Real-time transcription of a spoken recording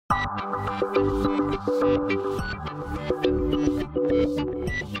Hi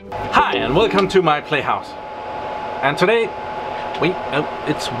and welcome to my playhouse. And today,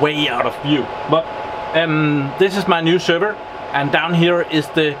 it's way out of view, but this is my new server, and down here is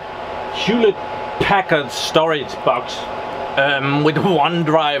the Hewlett-Packard storage box with one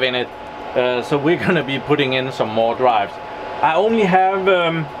drive in it. So we're gonna be putting in some more drives. I only have,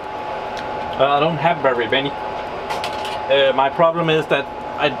 I don't have very many. My problem is that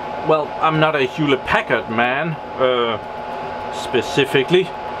I'm not a Hewlett-Packard man specifically,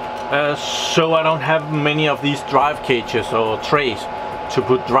 so I don't have many of these drive cages or trays to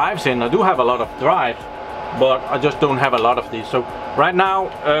put drives in. I do have a lot of drives, but I just don't have a lot of these. So right now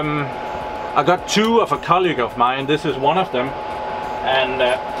I got two of a colleague of mine. This is one of them, and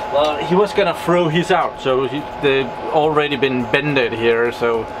well, he was gonna throw his out, so they've already been bended here,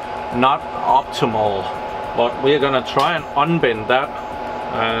 so not optimal, but we're gonna try and unbend that,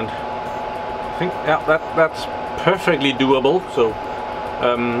 and I think that's perfectly doable. So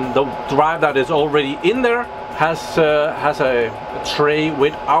the drive that is already in there has a tray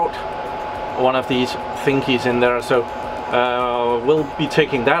without one of these thingies in there, so we'll be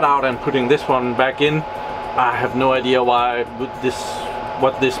taking that out and putting this one back in. I have no idea what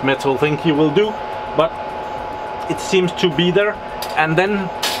this metal thingy will do, but it seems to be there. And then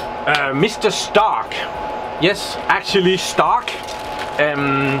Mr. Stark, yes, actually Stark,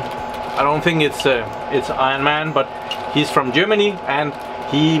 I don't think it's Iron Man, but he's from Germany, and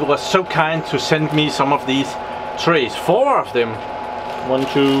he was so kind to send me some of these trays, 4 of them, 1,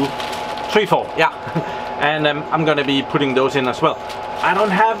 2, 3, 4, yeah. And I'm gonna be putting those in as well. I don't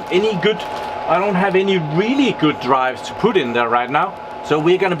have any really good drives to put in there right now, so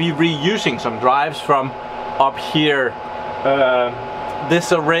we're gonna be reusing some drives from up here.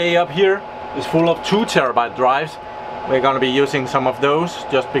 This array up here is full of 2 terabyte drives. We're gonna be using some of those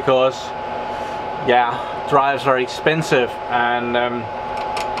just because, yeah, drives are expensive, and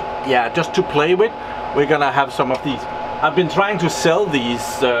yeah, just to play with, we're gonna have some of these. I've been trying to sell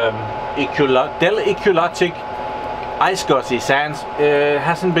these Dell Eculogic iSCSI SANs. It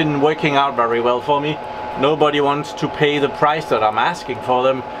hasn't been working out very well for me. Nobody wants to pay the price that I'm asking for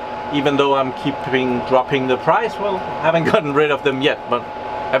them, even though I'm keeping dropping the price. Well, I haven't gotten rid of them yet, but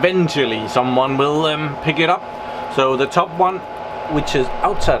eventually someone will pick it up. So the top one, which is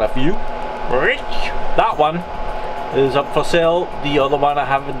outside of view, that one is up for sale. The other one I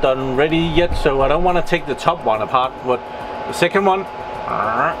haven't done ready yet, so I don't want to take the top one apart, but the second one,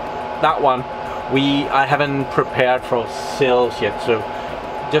 that one, I haven't prepared for sales yet, so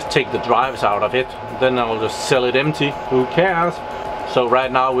just take the drives out of it, then I'll just sell it empty, who cares. So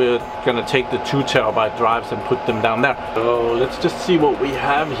right now we're gonna take the 2 terabyte drives and put them down there. So let's just see what we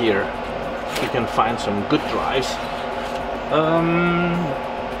have here. We can find some good drives.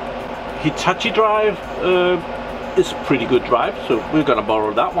 Hitachi drive is a pretty good drive, so we're gonna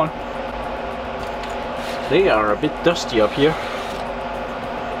borrow that one. They are a bit dusty up here.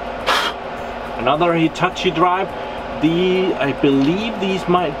 Another Hitachi drive. I believe these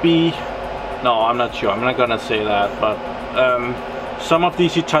might be, no, I'm not sure, I'm not gonna say that, but some of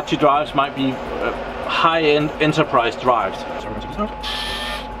these Hitachi drives might be high-end enterprise drives.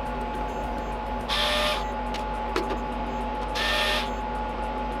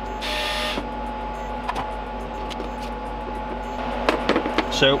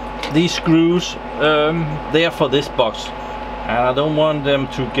 So these screws, they are for this box, and I don't want them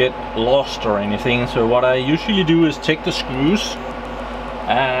to get lost or anything. So what I usually do is take the screws,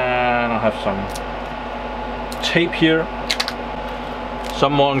 and I have some tape here.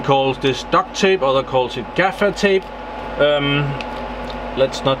 Someone calls this duct tape, other calls it gaffer tape.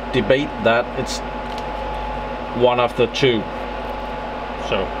 Let's not debate that, it's one of the two.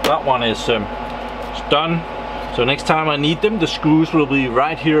 So that one is done. So next time I need them, the screws will be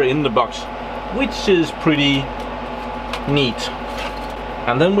right here in the box, which is pretty neat.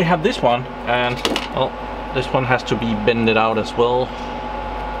 And then we have this one, and well, this one has to be bended out as well.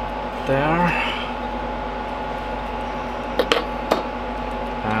 There.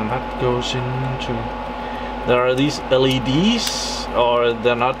 And that goes into, there are these LEDs, or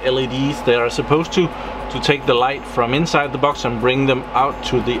they're not LEDs, they are supposed to take the light from inside the box and bring them out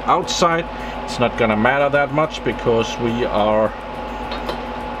to the outside. It's not gonna matter that much because we are,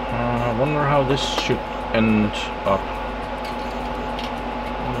 I wonder how this should end up.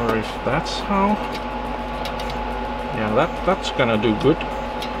 I wonder if that's how, yeah, that's gonna do good.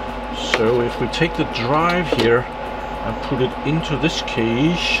 So if we take the drive here and put it into this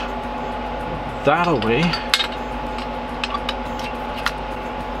cage that away,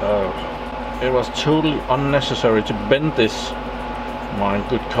 it was totally unnecessary to bend this my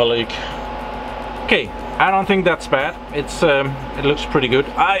good colleague. Okay, I don't think that's bad. It's it looks pretty good.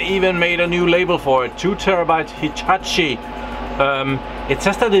 I even made a new label for it. 2 terabyte Hitachi. It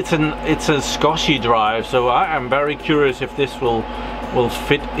says that it's a SCSI drive, so I am very curious if this will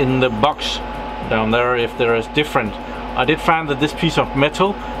fit in the box down there, if there is different. I did find that this piece of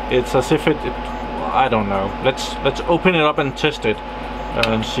metal, it's as if it I don't know. Let's open it up and test it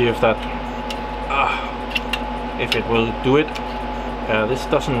and see if that if it will do it. This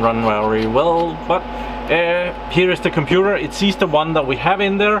doesn't run very well, but here is the computer. It sees the one that we have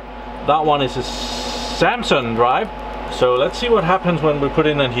in there. That one is a Samsung drive. So let's see what happens when we put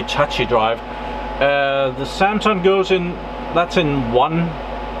in a Hitachi drive. The Samsung goes in, that's in one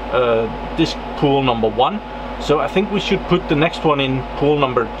disk pool number 1. So I think we should put the next one in pool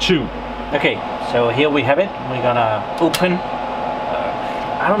number 2. Okay, so here we have it. We're gonna open.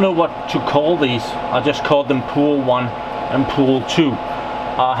 I don't know what to call these. I just called them pool 1 and pool 2.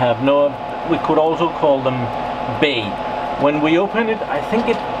 I have no. We could also call them bay. When we open it, I think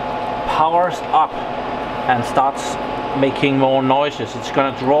it powers up and starts making more noises. It's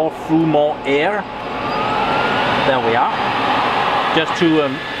gonna draw through more air. There we are. Just to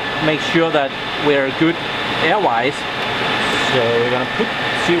make sure that we're good air-wise. So we're gonna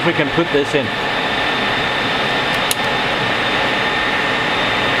see if we can put this in.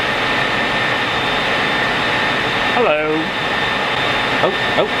 Hello.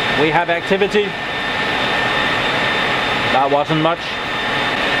 Oh, we have activity. That wasn't much.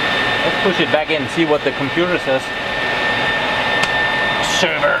 Let's push it back in, see what the computer says.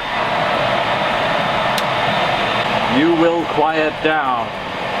 Server, you will quiet down.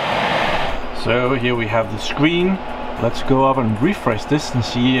 So here we have the screen. Let's go up and refresh this and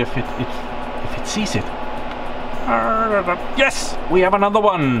see if it sees it. Yes, we have another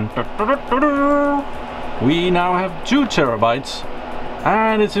one. We now have 2 terabytes,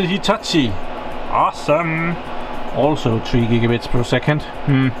 and it's a Hitachi. Awesome. Also 3 gigabits per second.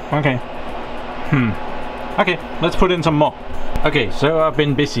 Okay. Okay, let's put in some more. Okay, so I've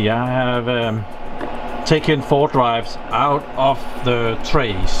been busy. I have taken 4 drives out of the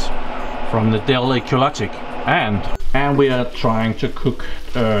trays from the Dell Ecologic, and we are trying to cook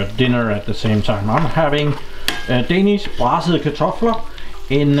dinner at the same time. I'm having Danish brassede kartofler.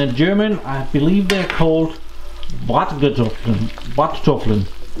 In German, I believe they're called Bratkartoffeln.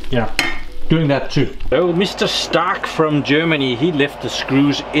 Yeah, doing that too. So Mr. Stark from Germany, he left the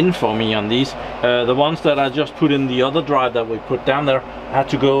screws in for me on these. The ones that I just put in the other drive that we put down there, I had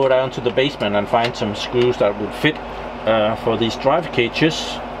to go down to the basement and find some screws that would fit for these drive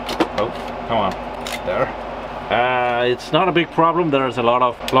cages. Oh, come on, there. It's not a big problem. There's a lot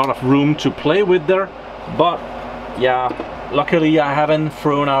of room to play with there, but yeah, luckily I haven't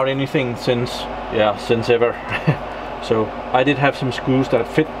thrown out anything since ever. So I did have some screws that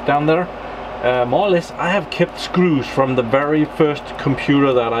fit down there. More or less I have kept screws from the very first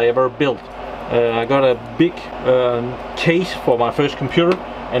computer that I ever built. I got a big case for my first computer,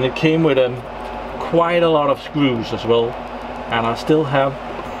 and it came with quite a lot of screws as well, and I still have,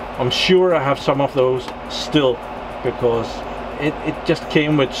 I'm sure I have some of those still, because it just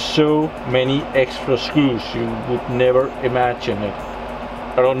came with so many extra screws you would never imagine it.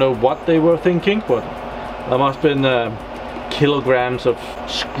 I don't know what they were thinking, but there must have been kilograms of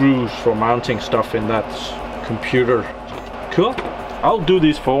screws for mounting stuff in that computer. Cool. I'll do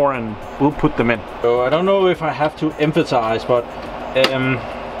these 4 and we'll put them in. So I don't know if I have to emphasize, but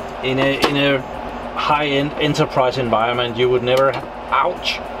in a high-end enterprise environment, you would never,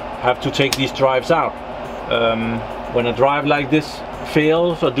 have to take these drives out. When a drive like this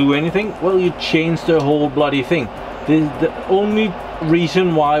fails or do anything, well, you change the whole bloody thing. The only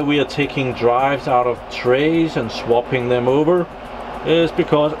reason why we are taking drives out of trays and swapping them over is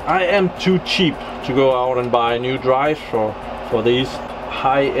because I am too cheap to go out and buy new drives for these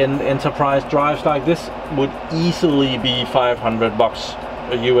high-end enterprise drives like this. Would easily be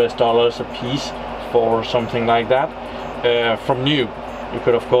 $500 US dollars a piece for something like that from new. You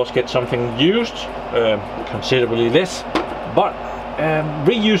could of course get something used, considerably less, but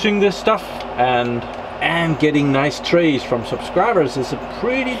reusing this stuff and getting nice trays from subscribers is a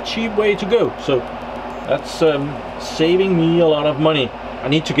pretty cheap way to go. So that's saving me a lot of money. I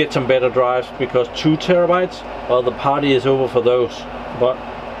need to get some better drives, because 2 terabytes, well, the party is over for those. But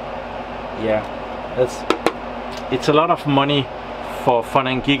yeah, it's a lot of money for fun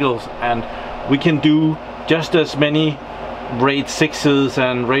and giggles, and we can do just as many RAID 6s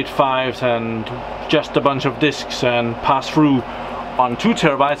and RAID 5s and just a bunch of disks and pass through on 2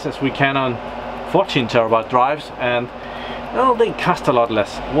 terabytes as we can on 14 terabyte drives, and well, they cost a lot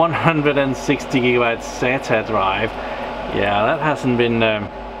less. 160 gigabyte SATA drive, Yeah, that hasn't been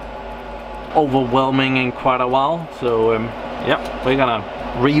overwhelming in quite a while, so yeah, we're gonna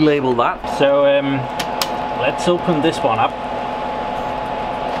relabel that. So let's open this one up.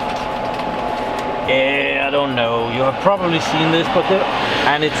 Yeah, I don't know, you have probably seen this, but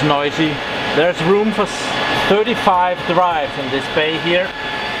and it's noisy. There's room for 35 drives in this bay here,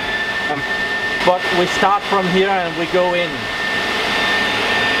 but we start from here and we go in.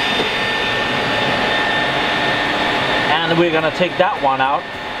 And we're gonna take that one out.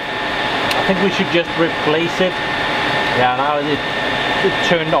 I think we should just replace it. Yeah, now it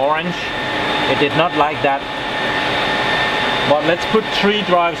turned orange. It did not like that. But let's put 3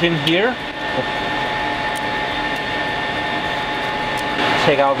 drives in here.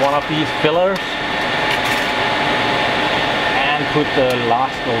 Take out one of these fillers and put the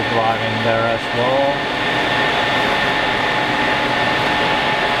last old drive in there as well.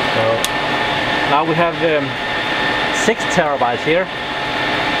 So now we have 6 terabytes here.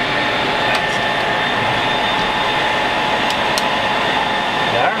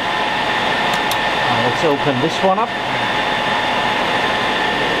 There. And let's open this one up.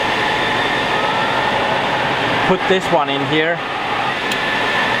 Put this one in here.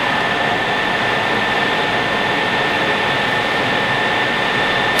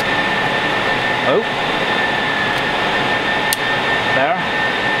 Oh. There.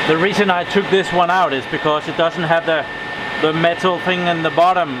 The reason I took this one out is because it doesn't have the metal thing in the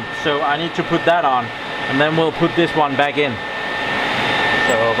bottom, so I need to put that on, and then we'll put this one back in.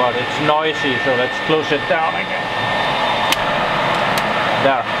 So, but it's noisy, so let's close it down again.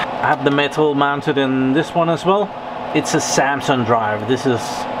 There. I have the metal mounted in this one as well. It's a Samsung drive. It's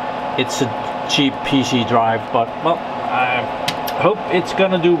a cheap PC drive, but well, I hope it's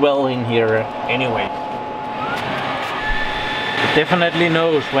gonna do well in here anyway. It definitely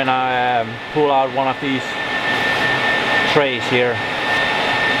knows when I pull out one of these trays here.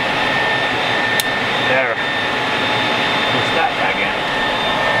 There. Push that back in.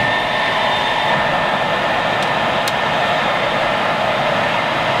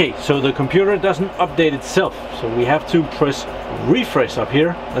 Okay, so the computer doesn't update itself, so we have to press refresh up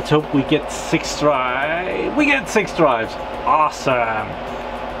here. Let's hope we get 6 drives. We get 6 drives. Awesome.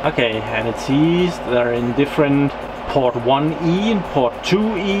 Okay, and it sees they're in different port 1E and port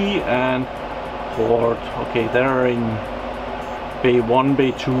 2E and port, okay, they're in bay 1,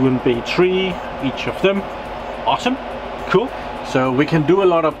 bay 2 and bay 3, each of them. Awesome, cool. So we can do a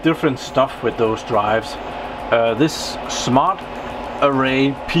lot of different stuff with those drives. This smart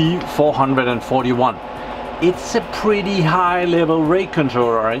array P441, it's a pretty high level RAID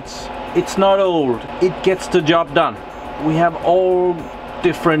controller. It's not old, it gets the job done. We have all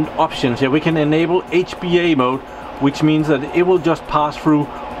different options here. We can enable HPA mode, which means that it will just pass through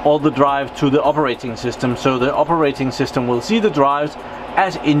all the drives to the operating system. So the operating system will see the drives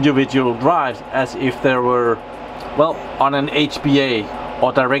as individual drives, as if they were, well, on an HPA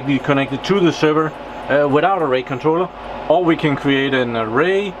or directly connected to the server without a RAID controller. Or we can create an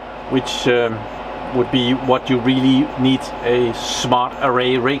array, which would be what you really need a smart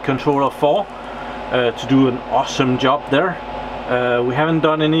array RAID controller for, to do an awesome job there. We haven't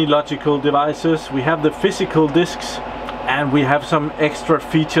done any logical devices. We have the physical disks, and we have some extra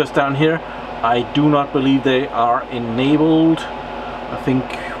features down here. I do not believe they are enabled. I think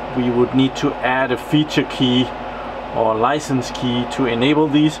we would need to add a feature key or license key to enable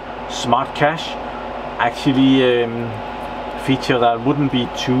these. Smart cache, actually feature that wouldn't be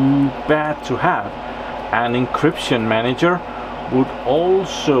too bad to have. An encryption manager would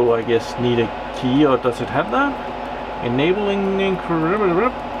also, I guess, need a key, or does it have that? Enabling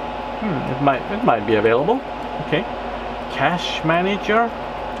encryption. It might be available. Okay. Cache manager.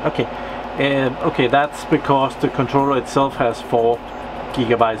 Okay. Okay, that's because the controller itself has 4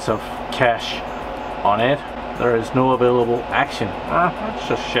 gigabytes of cache on it. There is no available action. That's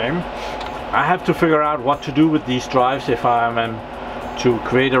a shame. I have to figure out what to do with these drives, if I'm to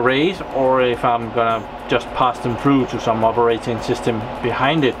create arrays or if I'm gonna just pass them through to some operating system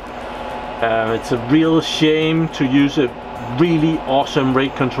behind it. It's a real shame to use a really awesome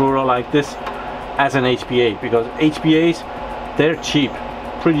RAID controller like this as an HPA, because HPAs, they're cheap,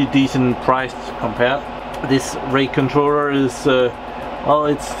 pretty decent priced compared. This RAID controller is well,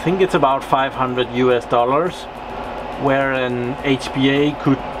 I think it's about $500 US, where an HPA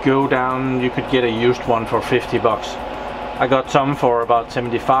could go down, you could get a used one for 50 bucks. I got some for about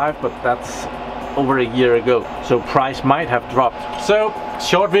 75, but that's over a year ago, so price might have dropped. So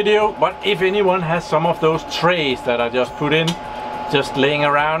short video, but if anyone has some of those trays that I just put in, just laying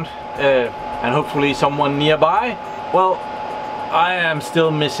around, and hopefully someone nearby, well, I am still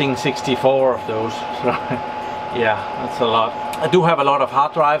missing 64 of those. So Yeah, that's a lot. I do have a lot of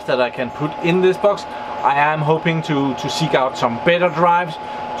hard drives that I can put in this box. I am hoping to seek out some better drives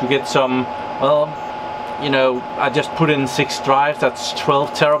to get some, well, you know, I just put in 6 drives, that's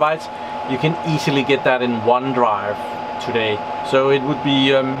 12 terabytes. You can easily get that in one drive today. So it would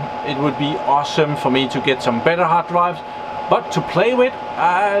be awesome for me to get some better hard drives. But to play with,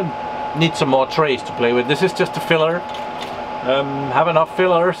 I need some more trays to play with. This is just a filler. Have enough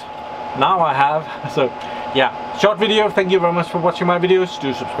fillers. Now I have. So yeah, short video. Thank you very much for watching my videos.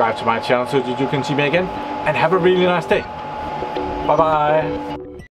 Do subscribe to my channel so that you can see me again. And have a really nice day. Bye bye.